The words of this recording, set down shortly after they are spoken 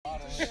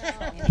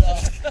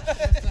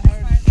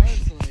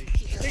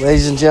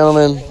Ladies and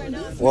gentlemen,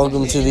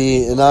 welcome to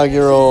the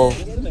inaugural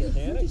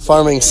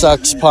Farming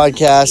Sucks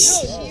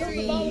podcast.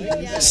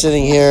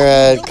 Sitting here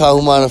at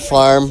Kahumana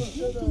Farm.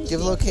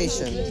 Give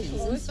location.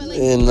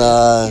 In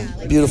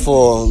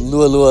beautiful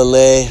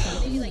Lualua.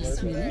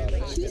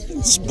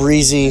 It's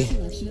breezy,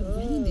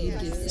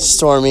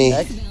 stormy.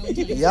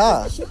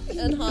 Yeah.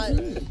 And hot.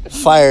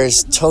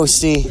 Fire's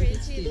toasty.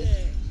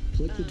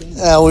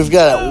 We've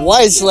got a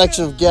wide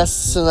selection of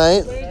guests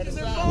tonight.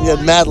 We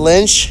got Matt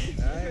Lynch,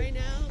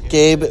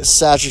 Gabe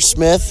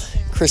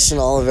Satcher-Smith, Kristen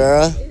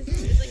Oliveira,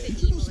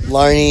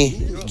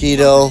 Larnie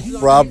Guido,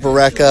 Rob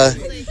Barreca,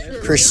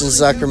 Christian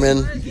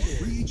Zuckerman,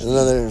 and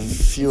another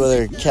few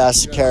other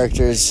cast of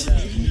characters.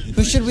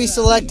 Who should we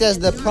select as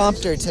the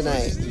prompter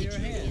tonight?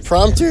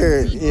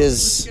 Prompter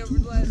is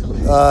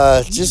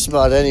just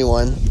about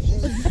anyone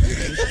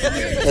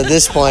at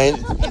this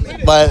point,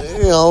 but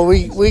you know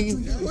we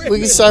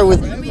can start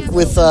with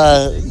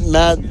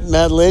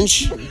Matt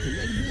Lynch.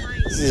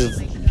 He's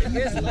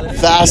a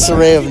vast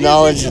array of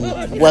knowledge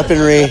and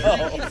weaponry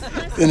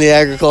in the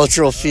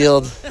agricultural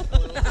field.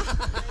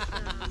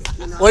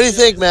 What do you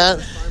think, Matt?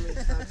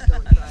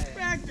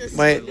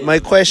 My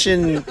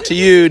question to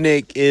you,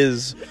 Nick,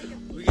 is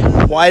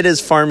why does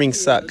farming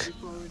suck?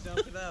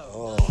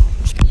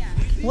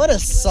 What a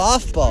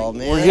softball,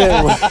 man. We're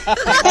getting,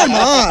 Come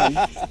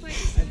on.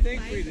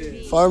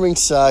 farming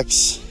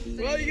sucks.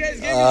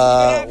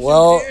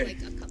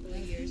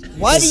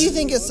 Why do you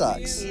think it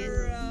sucks?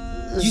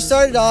 You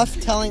started off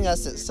telling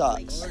us it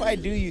sucks. Why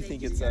do you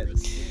think it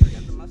sucks?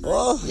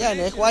 Well, Yeah,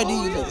 Nick, why do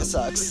you think it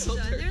sucks?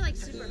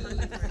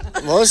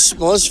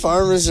 most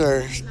farmers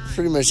are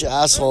pretty much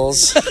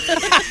assholes,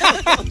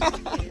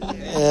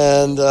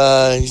 and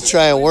you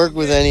try and work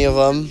with any of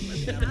them,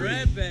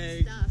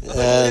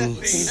 and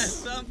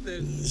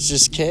it's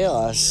just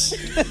chaos.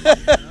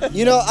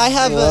 You know, I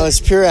have It's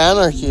pure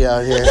anarchy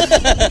out here.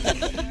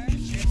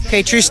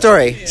 Okay, true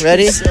story.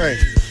 Ready?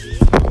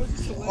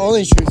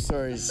 Only true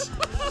stories.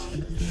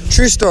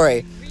 True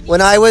story.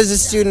 When I was a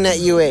student at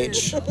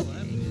UH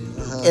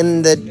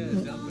in the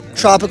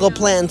Tropical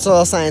Plant and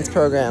Soil Science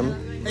program.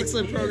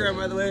 Excellent program,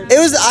 by the way.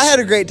 I had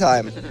a great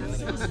time.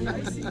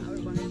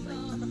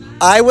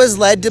 I was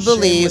led to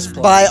believe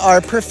by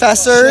our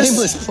professors.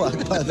 Shameless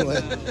plug, by the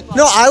way.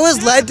 No, I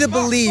was led to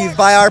believe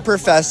by our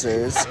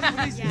professors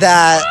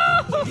that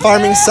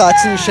farming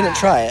sucks and you shouldn't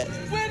try it.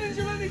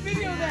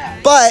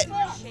 But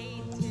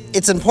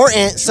it's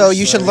important, so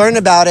you should learn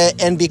about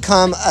it and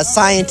become a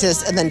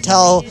scientist and then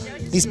tell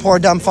these poor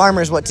dumb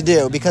farmers what to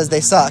do because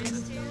they suck.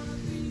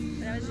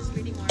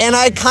 And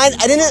I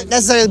didn't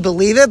necessarily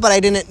believe it, but I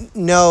didn't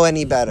know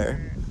any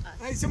better.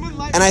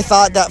 And I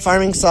thought that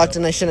farming sucked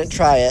and I shouldn't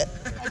try it.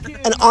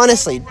 And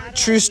honestly,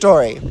 true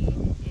story.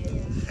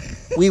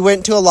 We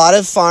went to a lot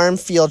of farm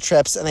field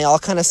trips and they all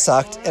kind of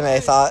sucked and I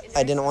thought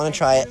I didn't want to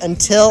try it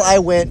until I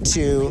went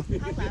to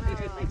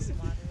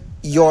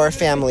your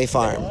family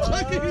farm.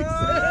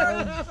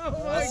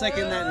 I'll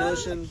second that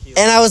notion.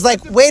 And I was like,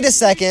 wait a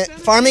second,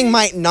 farming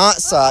might not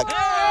suck.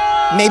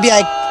 Maybe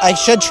I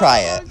should try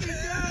it.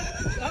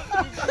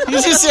 You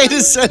just ate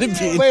a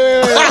centipede.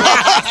 Wait.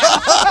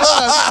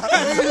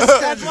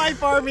 That's why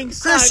farming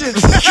sucks.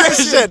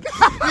 Christian,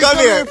 come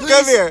here.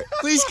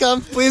 Please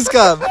come. Please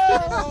come.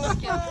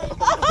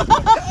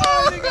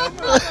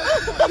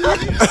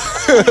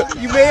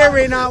 You may or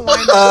may not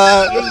wind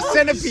up eating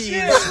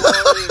centipedes.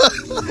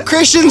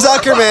 Christian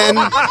Zuckerman,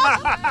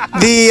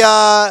 the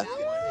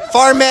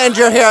farm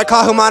manager here at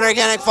Kahumana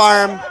Organic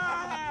Farm,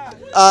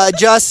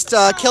 just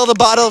killed a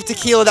bottle of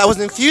tequila that was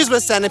infused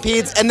with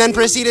centipedes and then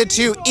proceeded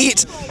to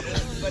eat.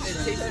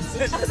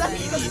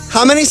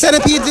 How many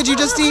centipedes did you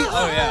just eat?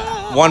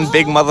 One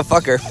big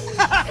motherfucker.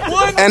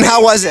 And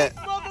how was it?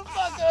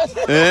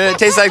 It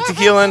tastes like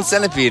tequila and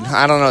centipede.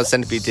 I don't know what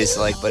centipede tastes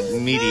like, but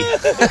meaty.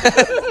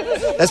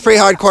 That's pretty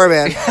hardcore,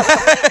 man.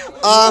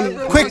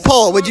 Quick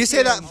poll. Would you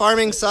say that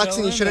farming sucks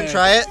and you shouldn't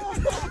try it?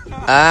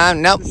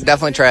 Nope,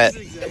 definitely try it.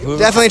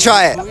 Definitely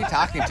try it. Who are we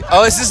talking to?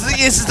 Oh, is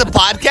this the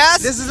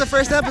podcast? This is the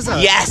first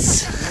episode.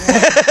 Yes.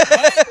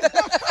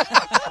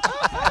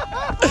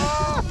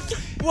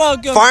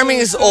 Welcome. Farming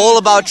is all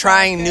about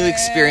trying new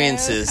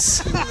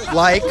experiences.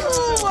 Like,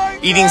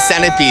 Eating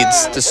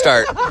centipedes to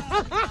start.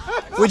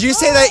 would you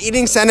say that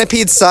eating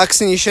centipedes sucks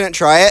and you shouldn't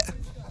try it?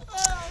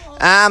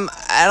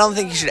 I don't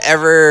think you should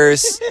ever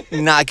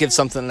not give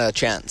something a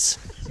chance.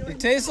 It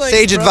tastes like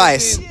Sage protein.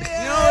 advice. You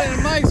know,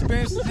 in my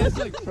experience, it tastes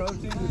like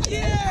protein.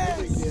 Yeah.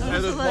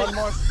 There's one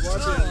more.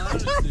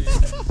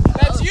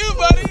 That's you,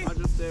 buddy.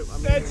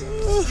 That's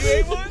you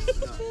ate one.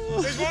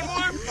 There's one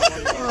more.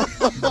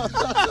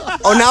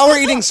 Oh, now we're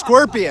eating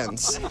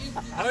scorpions.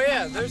 Oh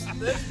yeah, there's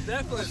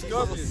definitely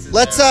scorpions.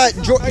 Let's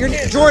you're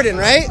Jordan,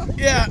 right?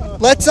 Yeah.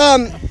 Let's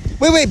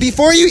wait,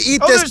 before you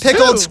eat this there's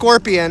pickled two.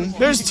 scorpion,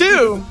 There's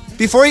two.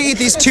 before you eat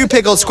these two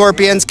pickled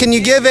scorpions, can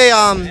you give a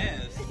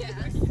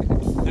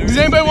Does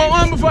anybody want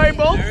one before I eat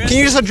both? can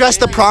you just address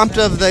the prompt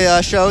of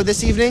the show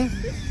this evening?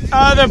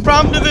 The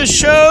prompt of the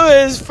show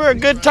is for a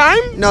good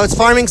time. No, it's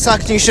farming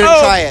sucks and you shouldn't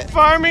try it.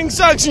 Farming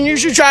sucks and you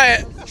should try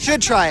it.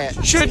 Should try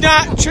it. Should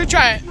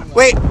try it.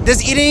 Wait,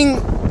 does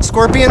eating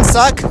scorpions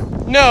suck?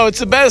 No, it's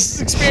the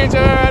best experience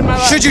I've ever had in my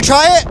life. Should you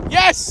try it?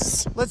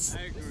 Yes. Let's.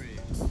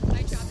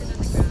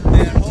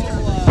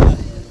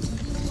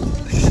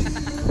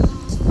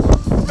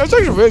 That's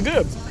actually really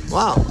good.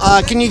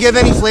 Wow. Can you give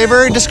any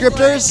flavor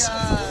descriptors?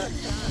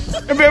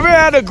 Have you ever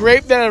had a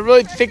grape that had a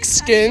really thick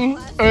skin,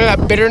 or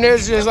that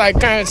bitterness just like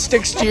kind of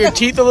sticks to your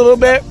teeth a little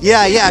bit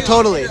Yeah,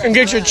 totally. and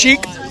gets your cheek?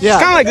 Yeah.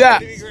 Kind of like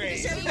that.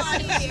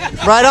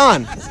 Right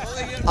on.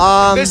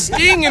 The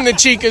sting in the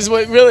cheek is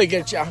what really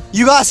gets you.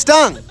 You got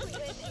stung.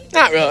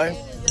 Not really.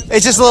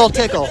 It's just a little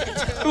tickle.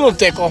 A little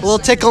tickle. A little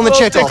tickle in the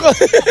chickle.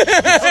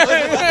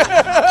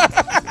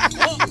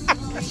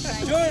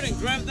 Jordan,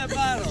 grab that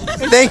bottle.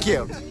 Thank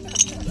you.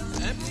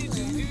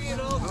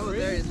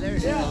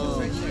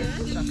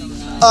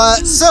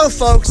 So,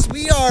 folks,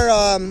 we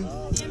are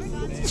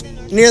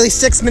nearly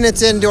 6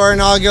 minutes into our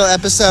inaugural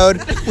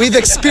episode. We've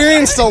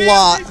experienced a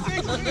lot.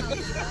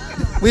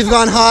 We've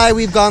gone high,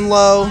 we've gone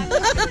low.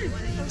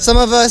 Some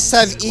of us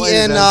have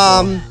eaten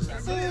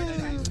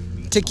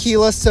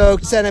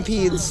tequila-soaked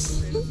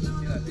centipedes.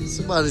 It's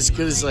about as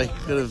good as I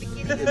could have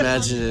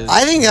imagined it.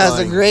 I think that was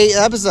a great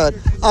episode.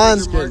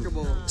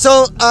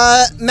 So,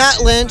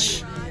 Matt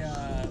Lynch,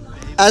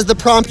 as the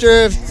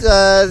prompter of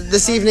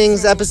this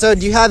evening's episode,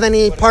 do you have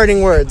any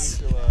parting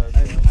words?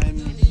 I'm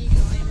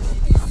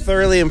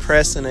thoroughly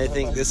impressed, and I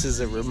think this is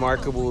a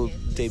remarkable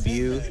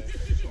debut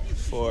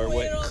for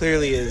what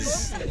clearly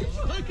is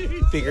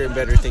bigger and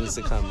better things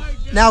to come.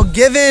 Now,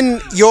 given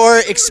your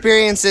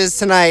experiences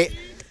tonight,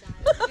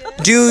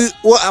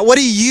 what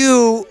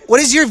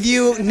is your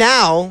view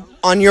now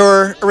on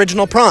your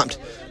original prompt?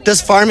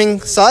 Does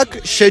farming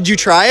suck? Should you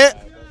try it?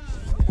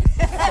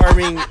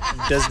 Farming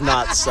does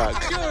not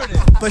suck.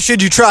 But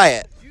should you try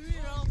it?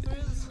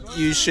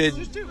 You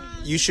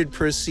should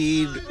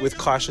proceed with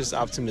cautious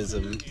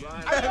optimism.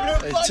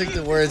 I took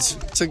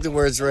the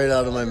words right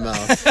out of my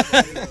mouth.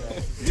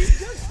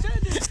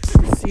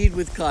 Proceed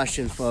with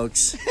caution,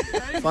 folks.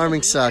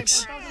 Farming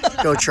sucks.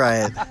 Go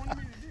try it.